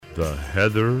The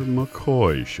Heather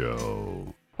McCoy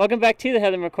Show. Welcome back to the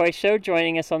Heather McCoy Show.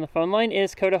 Joining us on the phone line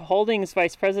is CODA Holdings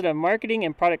Vice President of Marketing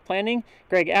and Product Planning,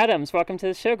 Greg Adams. Welcome to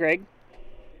the show, Greg.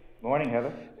 Morning,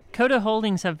 Heather. CODA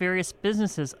Holdings have various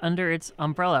businesses under its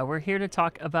umbrella. We're here to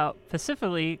talk about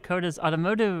specifically CODA's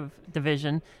automotive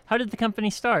division. How did the company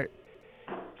start?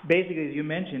 Basically, as you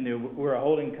mentioned, we're a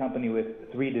holding company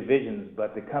with three divisions,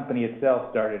 but the company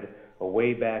itself started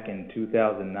way back in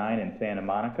 2009 in Santa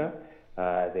Monica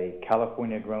as a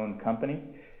California-grown company.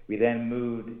 We then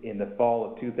moved in the fall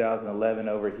of 2011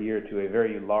 over here to a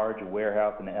very large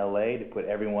warehouse in LA to put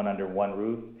everyone under one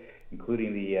roof,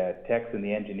 including the techs and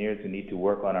the engineers who need to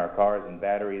work on our cars and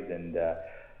batteries and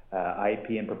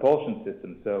IP and propulsion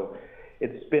systems. So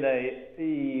it's been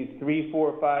a 3,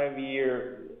 4,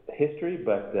 5-year history,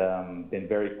 but been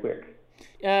very quick.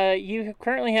 You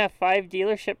currently have 5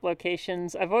 dealership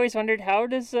locations. I've always wondered, how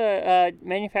does a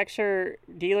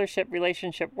manufacturer-dealership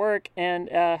relationship work, and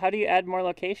how do you add more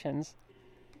locations?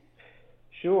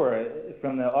 Sure.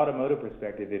 From the automotive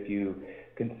perspective, if you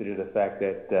consider the fact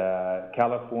that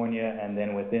California, and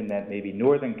then within that maybe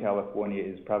Northern California,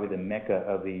 is probably the mecca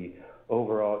of the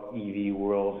overall EV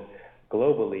world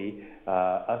globally,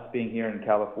 us being here in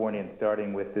California and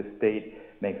starting with this state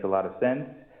makes a lot of sense.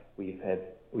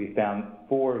 We found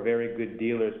 4 very good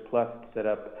dealers, plus set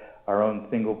up our own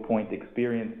single point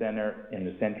experience center in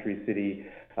the Century City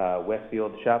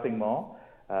Westfield shopping mall,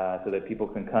 so that people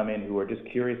can come in who are just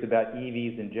curious about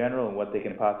EVs in general and what they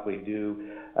can possibly do,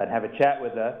 and have a chat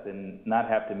with us and not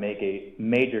have to make a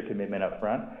major commitment up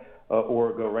front,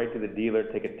 or go right to the dealer,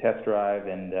 take a test drive,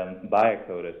 and buy a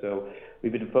CODA. So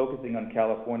we've been focusing on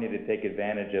California to take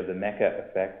advantage of the Mecca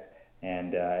effect,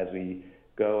 and as we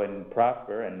go and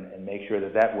prosper and make sure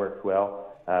that that works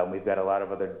well, we've got a lot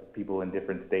of other people in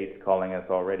different states calling us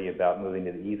already about moving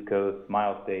to the East Coast,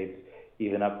 Smile States,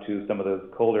 even up to some of those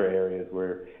colder areas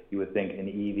where you would think an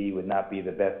EV would not be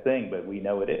the best thing, but we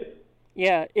know it is.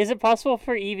 Yeah. Is it possible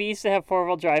for EVs to have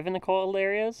 4-wheel drive in the cold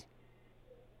areas?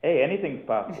 Hey, anything's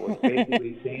possible. It's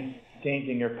basically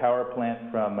changing your power plant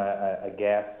from a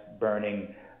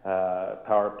gas-burning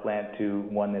power plant to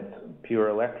one that's pure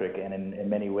electric, and in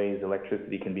many ways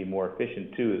electricity can be more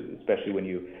efficient too, especially when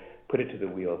you put it to the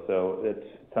wheel. So it's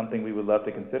something we would love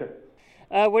to consider.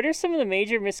 What are some of the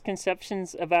major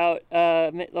misconceptions about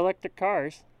electric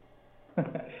cars?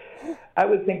 I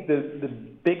would think the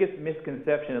biggest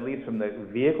misconception, at least from the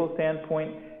vehicle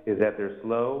standpoint, is that they're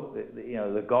slow.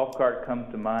 The golf cart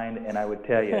comes to mind, and I would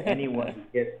tell you, anyone who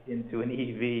gets into an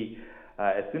EV,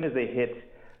 as soon as they hit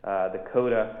the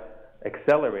CODA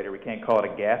accelerator, we can't call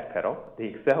it a gas pedal,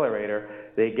 the accelerator,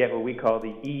 they get what we call the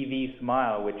EV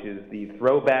smile, which is the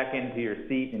throw back into your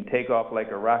seat and take off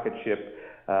like a rocket ship,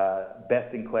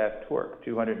 best-in-class torque,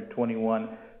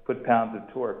 221 foot-pounds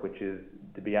of torque, which is,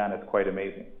 to be honest, quite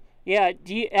amazing. Yeah.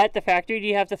 At the factory, do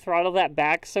you have to throttle that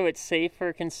back so it's safe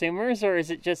for consumers, or is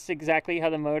it just exactly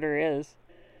how the motor is?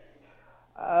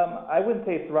 I wouldn't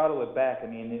say throttle it back. I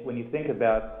mean, when you think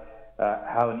about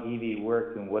how an EV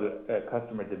works and what a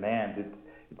customer demands,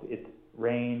 it's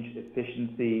range,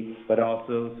 efficiency, but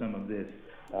also some of this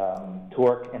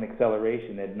torque and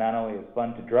acceleration that not only is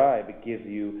fun to drive, it gives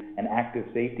you an active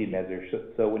safety measure.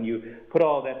 So when you put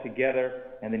all that together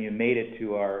and then you mate it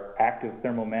to our active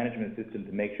thermal management system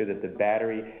to make sure that the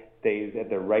battery stays at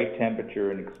the right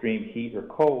temperature in extreme heat or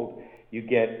cold, you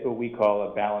get what we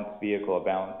call a balanced vehicle, a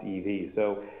balanced EV.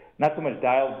 So not so much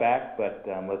dialed back, but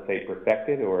let's say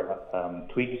perfected or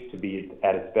tweaked to be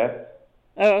at its best.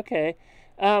 Oh, okay.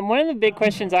 One of the big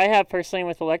questions I have personally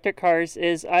with electric cars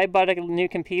is I bought a new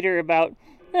computer about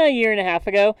a year and a half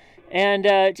ago, and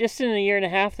just in a year and a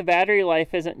half, the battery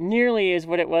life isn't nearly as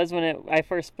what it was when I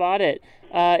first bought it.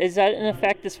 Is that an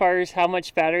effect as far as how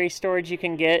much battery storage you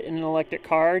can get in an electric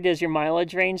car? Does your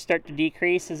mileage range start to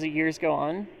decrease as the years go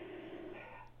on?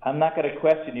 I'm not going to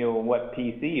question you on what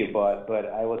PC you bought, but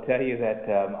I will tell you that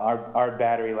our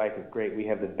battery life is great. We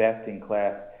have the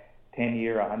best-in-class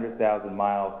 10-year,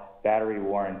 100,000-mile battery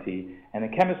warranty, and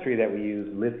the chemistry that we use,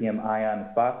 lithium ion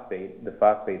phosphate, the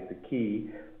phosphate's the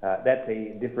key, that's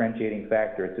a differentiating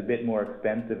factor. It's a bit more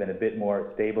expensive and a bit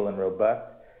more stable and robust,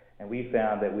 and we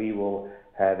found that we will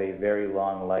have a very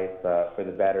long life for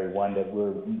the battery, one that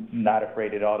we're not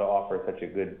afraid at all to offer such a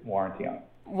good warranty on.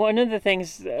 One of the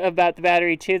things about the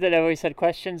battery, too, that I've always had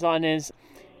questions on is,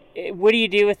 what do you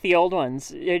do with the old ones?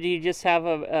 Do you just have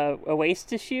a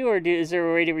waste issue, or is there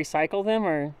a way to recycle them?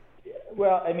 Or?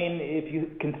 Well, I mean, if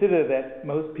you consider that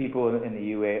most people in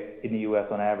the U.S.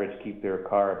 on average keep their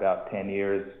car about 10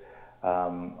 years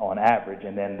on average,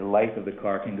 and then the life of the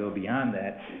car can go beyond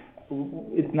that,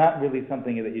 it's not really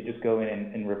something that you just go in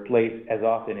and replace as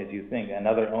often as you think.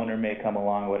 Another owner may come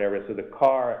along, whatever. So the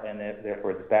car and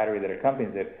therefore its battery that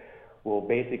accompanies it will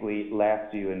basically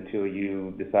last you until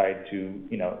you decide to,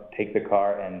 take the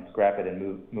car and scrap it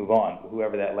and move on,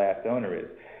 whoever that last owner is.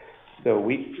 So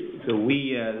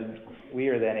we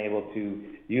are then able to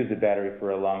use the battery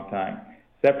for a long time.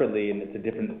 Separately, and it's a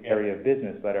different area of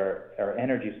business, but our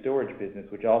energy storage business,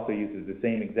 which also uses the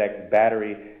same exact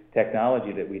battery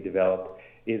technology that we developed,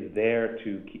 is there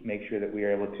to make sure that we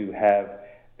are able to have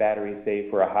batteries, say,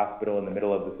 for a hospital in the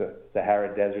middle of the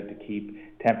Sahara Desert, to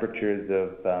keep temperatures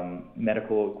of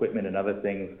medical equipment and other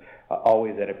things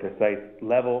always at a precise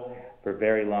level for a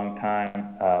very long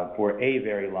time,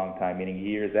 meaning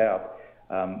years out.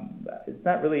 It's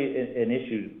not really an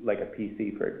issue like a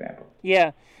PC, for example.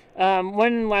 Yeah.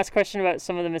 One last question about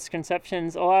some of the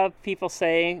misconceptions. A lot of people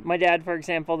say, my dad, for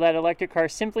example, that electric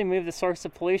cars simply move the source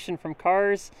of pollution from a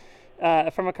car's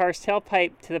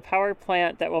tailpipe to the power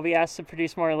plant that will be asked to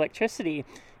produce more electricity.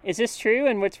 Is this true,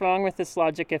 and what's wrong with this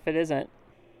logic if it isn't?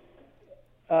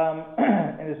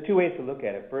 And there's two ways to look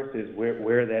at it. First is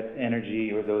where that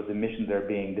energy or those emissions are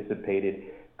being dissipated.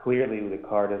 Clearly, the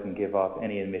car doesn't give off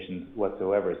any emissions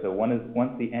whatsoever. So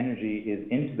once the energy is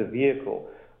into the vehicle,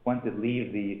 once it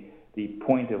leaves the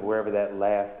point of wherever that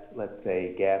last, let's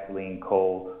say, gasoline,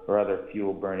 coal, or other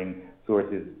fuel-burning source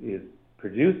is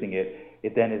producing it,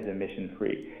 it then is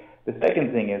emission-free. The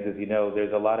second thing is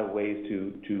there's a lot of ways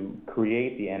to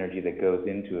create the energy that goes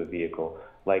into a vehicle,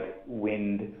 like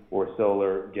wind or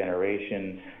solar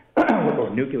generation or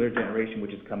nuclear generation,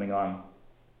 which is coming on.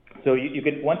 So you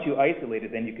can, once you isolate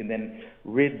it, then you can then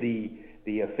rid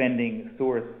the offending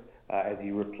source as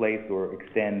you replace or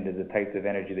extend the types of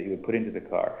energy that you would put into the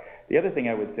car. The other thing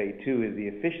I would say, too, is the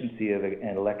efficiency of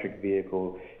an electric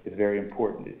vehicle is very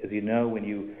important. As you know, when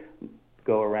you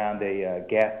go around a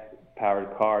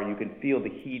gas-powered car, you can feel the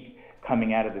heat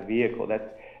coming out of the vehicle. That's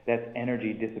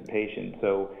energy dissipation.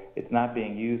 So it's not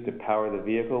being used to power the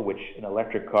vehicle, which an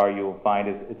electric car you'll find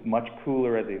it's much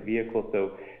cooler as a vehicle.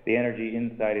 So the energy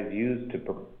inside is used to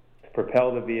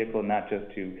propel the vehicle, not just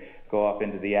to go off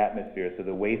into the atmosphere. So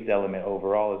the waste element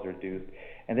overall is reduced.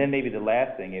 And then maybe the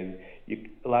last thing is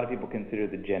a lot of people consider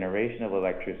the generation of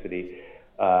electricity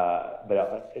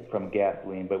from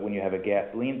gasoline. But when you have a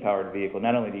gasoline-powered vehicle,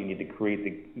 not only do you need to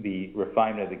create the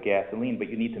refinement of the gasoline, but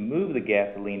you need to move the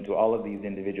gasoline to all of these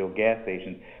individual gas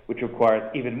stations, which requires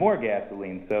even more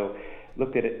gasoline. So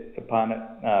looked at it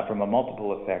from a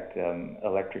multiple effect,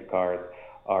 electric cars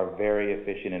are very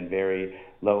efficient and very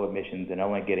low emissions, and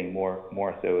only getting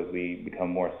more so as we become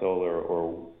more solar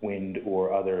or wind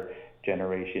or other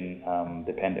generation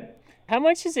dependent. How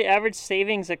much is the average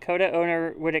savings a CODA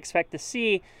owner would expect to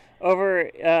see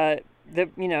over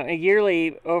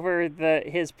yearly over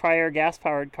his prior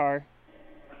gas-powered car?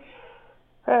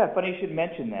 Funny you should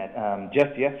mention that.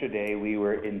 Just yesterday, we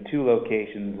were in two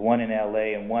locations, one in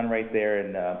LA and one right there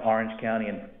in Orange County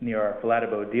and near our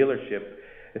Flatabo dealership,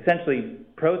 essentially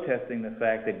protesting the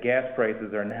fact that gas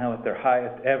prices are now at their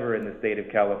highest ever in the state of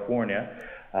California.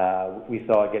 We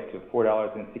saw it get to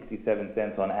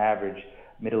 $4.67 on average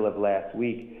middle of last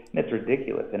week. And it's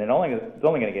ridiculous, and it's only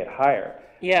going to get higher.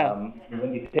 Yeah.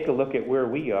 When you take a look at where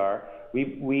we are,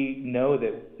 we know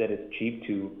that it's cheap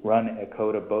to run a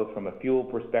CODA, both from a fuel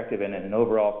perspective and an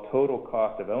overall total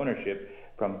cost of ownership,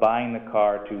 from buying the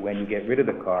car to when you get rid of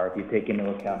the car. If you take into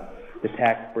account the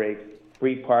tax breaks,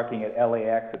 free parking at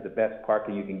LAX at the best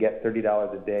parking you can get,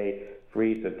 $30 a day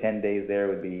free, so 10 days there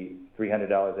would be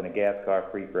 $300 in a gas car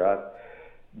free for us.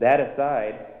 That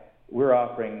aside, we're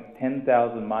offering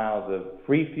 10,000 miles of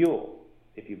free fuel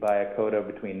if you buy a CODA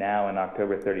between now and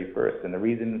October 31st. And the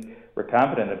reason we're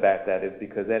confident about that is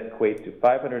because that equates to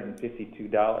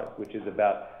 $552, which is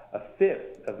about a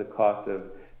fifth of the cost of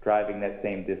driving that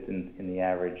same distance in the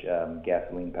average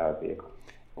gasoline-powered vehicle.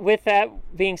 With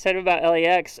that being said about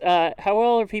LAX, how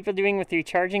well are people doing with your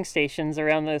charging stations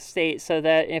around the state, so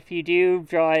that if you do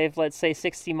drive, let's say,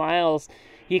 60 miles,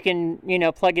 you can,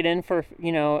 plug it in for,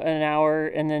 an hour,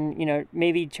 and then,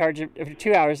 maybe charge it for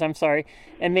 2 hours,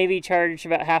 and maybe charge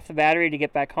about half the battery to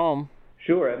get back home?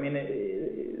 Sure. I mean,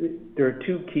 there are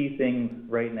two key things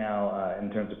right now in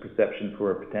terms of perception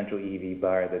for a potential EV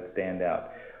buyer that stand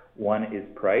out. One is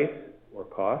price or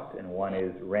cost, and one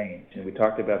is range. And we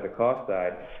talked about the cost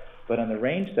side, but on the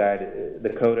range side, the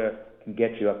CODA can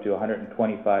get you up to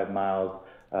 125 miles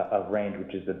of range,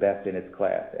 which is the best in its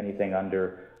class. Anything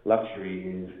under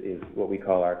luxury is what we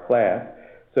call our class.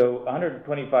 So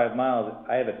 125 miles,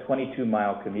 I have a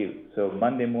 22-mile commute. So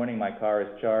Monday morning, my car is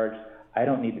charged. I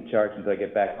don't need to charge until I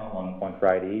get back home on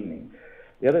Friday evening.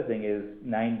 The other thing is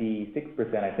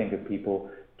 96%, I think, of people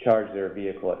charge their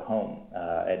vehicle at home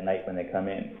at night when they come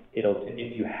in.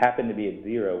 If you happen to be at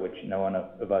zero, which no one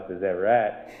of us is ever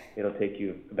at, it'll take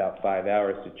you about 5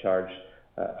 hours to charge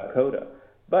a CODA.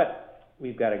 But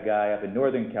we've got a guy up in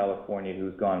Northern California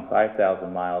who's gone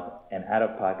 5,000 miles and out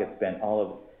of pocket spent all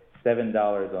of $7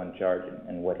 on charging.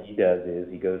 And what he does is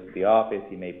he goes to the office,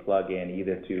 he may plug in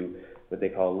either to what they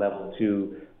call level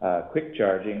 2 quick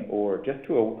charging or just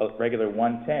to a regular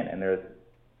 110. And there's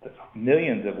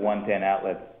millions of 110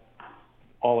 outlets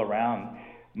all around,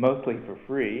 mostly for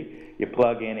free. You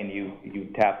plug in and you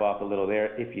tap off a little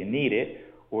there if you need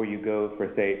it, or you go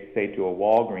for say to a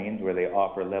Walgreens where they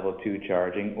offer level 2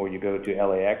 charging, or you go to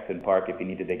LAX and park if you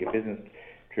need to take a business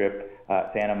trip.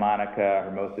 Santa Monica,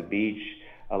 Hermosa Beach,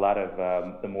 a lot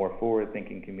of the more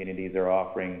forward-thinking communities are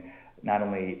offering not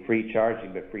only free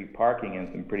charging but free parking in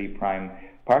some pretty prime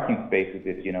parking spaces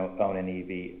if you don't own an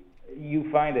EV. You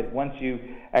find that once you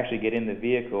actually get in the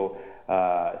vehicle,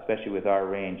 especially with our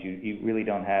range, you really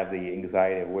don't have the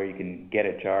anxiety of where you can get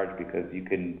a charge because you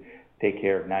can take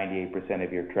care of 98%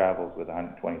 of your travels with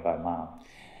 125 miles.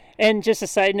 And just a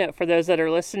side note for those that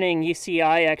are listening,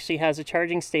 UCI actually has a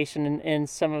charging station in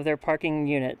some of their parking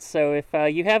units. So if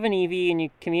you have an EV and you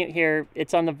commute here,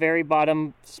 it's on the very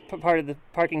bottom part of the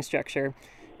parking structure.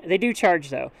 They do charge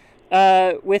though.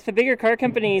 With the bigger car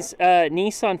companies,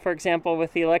 Nissan, for example,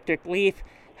 with the electric Leaf,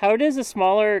 how does a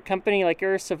smaller company like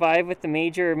yours survive with the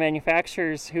major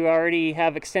manufacturers who already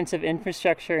have extensive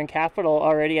infrastructure and capital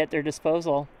already at their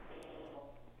disposal?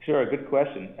 Sure, good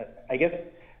question. I guess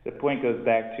the point goes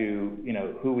back to,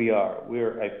 who we are.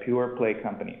 We're a pure play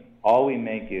company. All we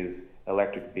make is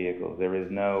electric vehicles. There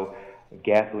is no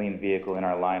gasoline vehicle in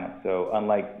our lineup. So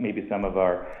unlike maybe some of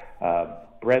our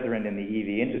brethren in the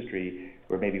EV industry,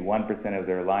 where maybe 1% of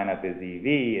their lineup is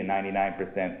EV and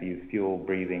 99% these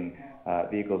fuel-breathing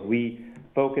vehicles, we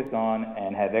focus on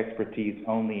and have expertise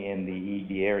only in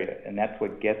the EV area. And that's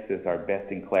what gets us our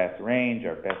best-in-class range,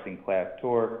 our best-in-class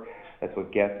torque. That's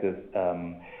what gets us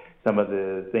some of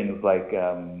the things like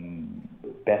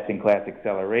best-in-class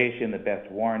acceleration, the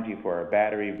best warranty for our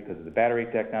battery because of the battery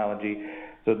technology.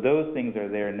 So those things are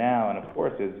there now, and of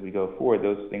course, as we go forward,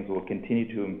 those things will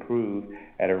continue to improve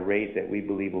at a rate that we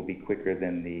believe will be quicker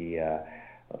than the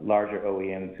larger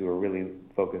OEMs who are really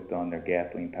focused on their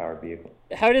gasoline-powered vehicles.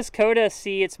 How does CODA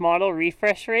see its model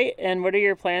refresh rate, and what are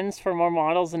your plans for more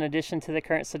models in addition to the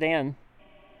current sedan?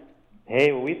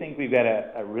 Hey, well, we think we've got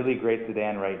a really great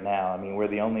sedan right now. I mean, we're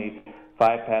the only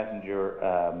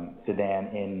 5-passenger sedan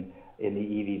in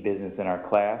the EV business in our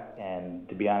class, and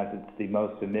to be honest, it's the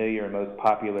most familiar and most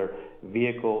popular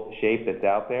vehicle shape that's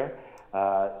out there.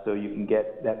 So you can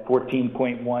get that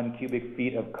 14.1 cubic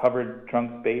feet of covered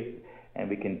trunk space, and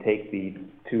we can take the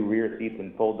 2 rear seats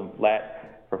and fold them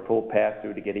flat for full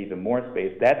pass-through to get even more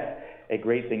space. That's a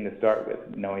great thing to start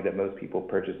with, knowing that most people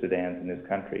purchase sedans in this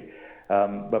country.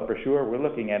 But for sure, we're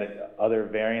looking at other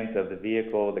variants of the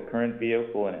vehicle, the current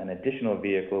vehicle, and additional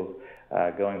vehicles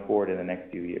going forward in the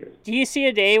next few years. Do you see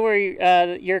a day where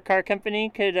your car company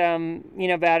could,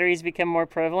 batteries become more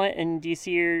prevalent, and do you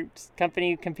see your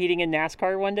company competing in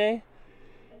NASCAR one day?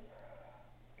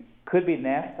 Could be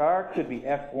NASCAR, could be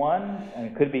F1,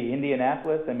 and could be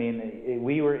Indianapolis. I mean,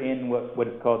 we were in what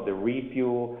is called the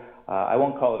refuel, I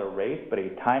won't call it a race, but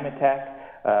a time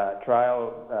attack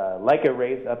trial, like a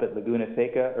race up at Laguna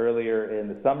Seca earlier in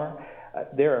the summer.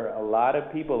 There are a lot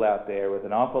of people out there with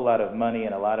an awful lot of money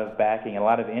and a lot of backing, a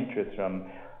lot of interest from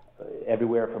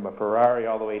everywhere from a Ferrari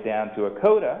all the way down to a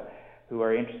CODA, who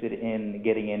are interested in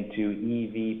getting into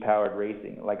EV-powered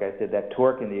racing. Like I said, that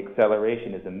torque and the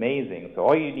acceleration is amazing. So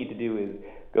all you need to do is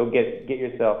go get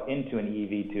yourself into an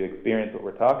EV to experience what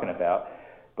we're talking about.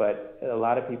 But a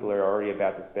lot of people are already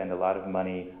about to spend a lot of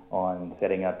money on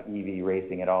setting up EV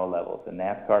racing at all levels, and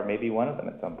NASCAR may be one of them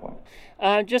at some point.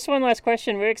 Just one last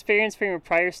question. What experience from your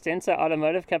prior stints at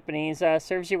automotive companies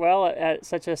serves you well at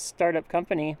such a startup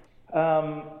company?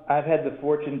 I've had the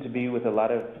fortune to be with a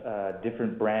lot of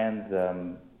different brands,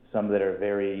 some that are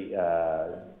very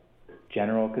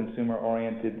general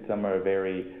consumer-oriented, some are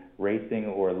very racing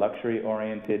or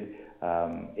luxury-oriented,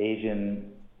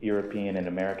 Asian, European, and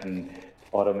American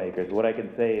automakers. What I can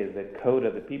say is that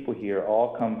CODA, the people here,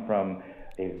 all come from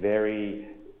a very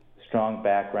strong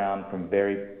background from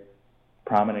very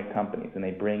prominent companies, and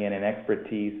they bring in an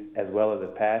expertise as well as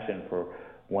a passion for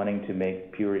wanting to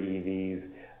make pure EVs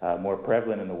more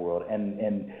prevalent in the world,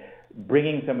 and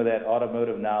bringing some of that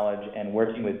automotive knowledge and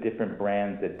working with different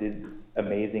brands that did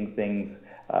amazing things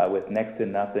with next to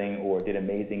nothing, or did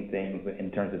amazing things in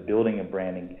terms of building a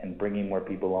brand and bringing more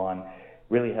people on,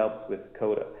 really helps with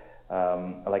CODA.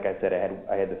 Like I said,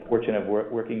 I had the fortune of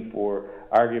working for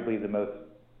arguably the most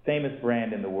famous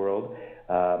brand in the world,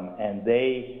 and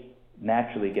they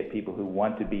naturally get people who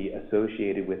want to be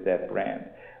associated with that brand.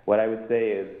 What I would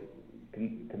say is,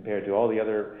 compared to all the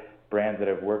other brands that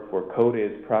I've worked for, CODA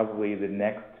is probably the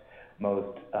next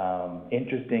most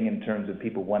interesting in terms of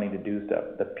people wanting to do stuff.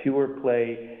 The pure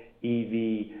play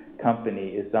EV company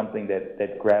is something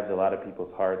that grabs a lot of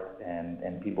people's hearts,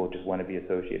 and people just want to be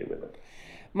associated with it.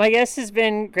 My guest has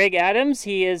been Greg Adams.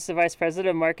 He is the Vice President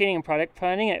of Marketing and Product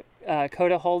Planning at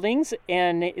CODA Holdings,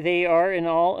 and they are an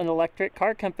electric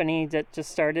car company that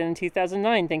just started in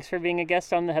 2009. Thanks for being a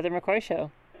guest on the Heather McCoy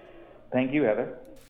Show. Thank you, Heather.